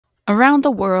Around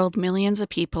the world, millions of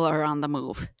people are on the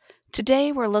move.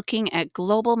 Today, we're looking at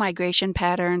global migration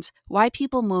patterns, why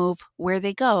people move, where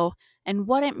they go, and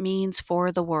what it means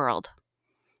for the world.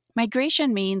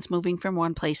 Migration means moving from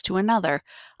one place to another,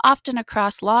 often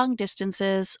across long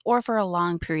distances or for a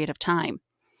long period of time.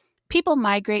 People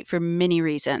migrate for many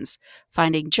reasons: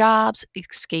 finding jobs,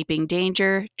 escaping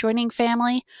danger, joining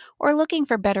family, or looking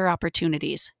for better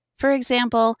opportunities. For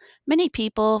example, many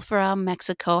people from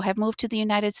Mexico have moved to the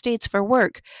United States for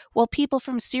work, while people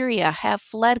from Syria have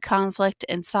fled conflict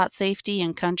and sought safety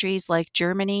in countries like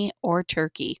Germany or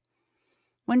Turkey.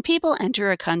 When people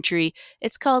enter a country,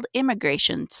 it's called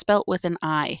immigration, spelt with an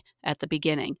I at the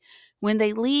beginning. When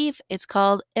they leave, it's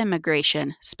called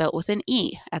emigration, spelt with an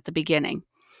E at the beginning.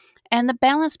 And the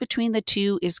balance between the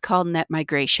two is called net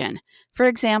migration. For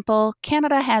example,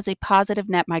 Canada has a positive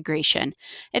net migration.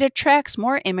 It attracts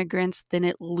more immigrants than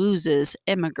it loses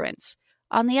immigrants.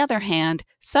 On the other hand,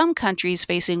 some countries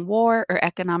facing war or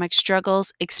economic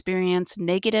struggles experience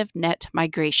negative net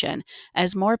migration,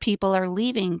 as more people are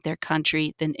leaving their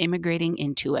country than immigrating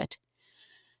into it.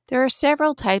 There are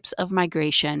several types of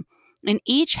migration, and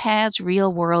each has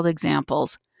real world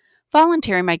examples.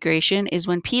 Voluntary migration is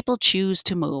when people choose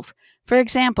to move. For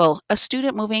example, a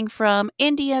student moving from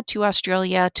India to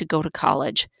Australia to go to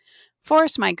college.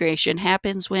 Forced migration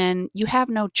happens when you have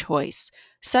no choice,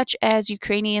 such as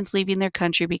Ukrainians leaving their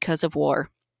country because of war,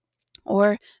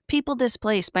 or people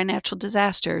displaced by natural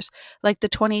disasters like the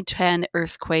 2010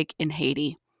 earthquake in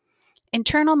Haiti.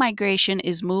 Internal migration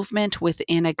is movement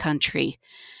within a country.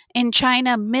 In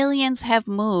China, millions have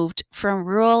moved from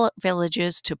rural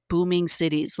villages to booming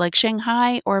cities like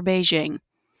Shanghai or Beijing.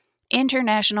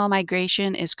 International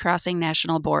migration is crossing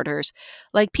national borders,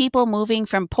 like people moving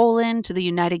from Poland to the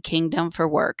United Kingdom for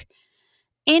work.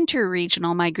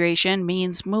 Interregional migration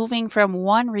means moving from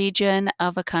one region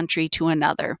of a country to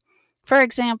another. For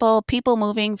example, people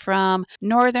moving from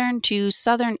northern to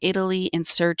southern Italy in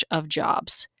search of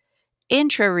jobs.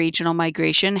 Intraregional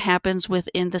migration happens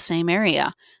within the same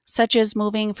area, such as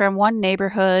moving from one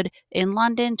neighborhood in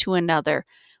London to another,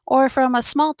 or from a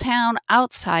small town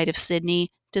outside of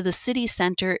Sydney to the city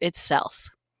center itself.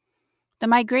 The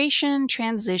migration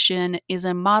transition is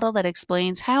a model that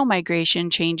explains how migration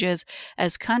changes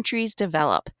as countries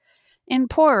develop. In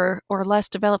poorer or less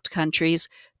developed countries,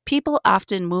 people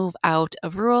often move out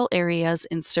of rural areas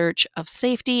in search of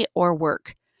safety or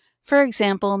work. For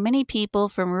example, many people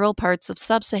from rural parts of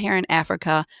sub-Saharan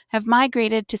Africa have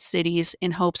migrated to cities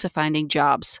in hopes of finding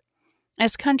jobs.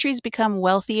 As countries become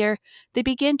wealthier, they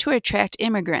begin to attract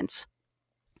immigrants.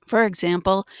 For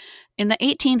example, in the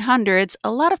 1800s,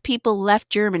 a lot of people left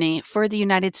Germany for the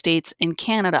United States and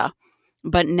Canada.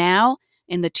 But now,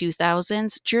 in the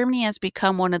 2000s, Germany has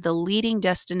become one of the leading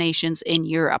destinations in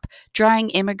Europe,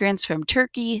 drawing immigrants from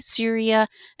Turkey, Syria,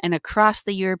 and across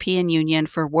the European Union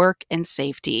for work and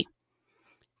safety.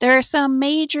 There are some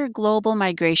major global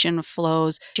migration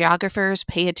flows geographers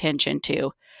pay attention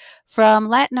to, from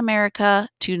Latin America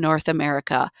to North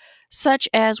America, such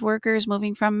as workers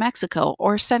moving from Mexico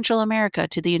or Central America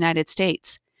to the United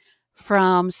States,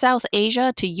 from South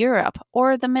Asia to Europe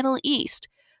or the Middle East,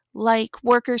 like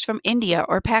workers from India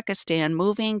or Pakistan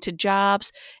moving to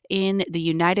jobs in the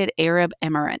United Arab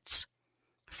Emirates.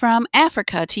 From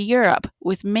Africa to Europe,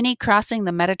 with many crossing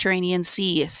the Mediterranean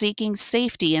Sea seeking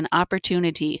safety and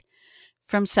opportunity.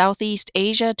 From Southeast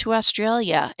Asia to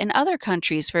Australia and other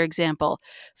countries, for example,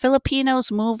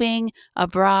 Filipinos moving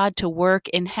abroad to work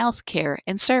in healthcare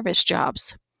and service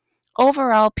jobs.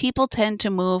 Overall, people tend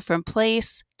to move from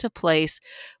place to place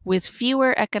with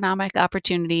fewer economic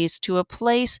opportunities to a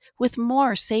place with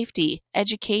more safety,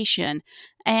 education,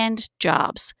 and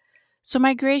jobs. So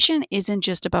migration isn't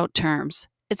just about terms.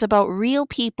 It's about real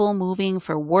people moving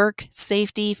for work,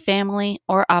 safety, family,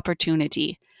 or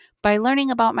opportunity. By learning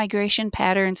about migration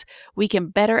patterns, we can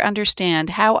better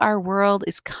understand how our world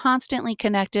is constantly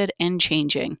connected and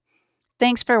changing.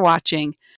 Thanks for watching.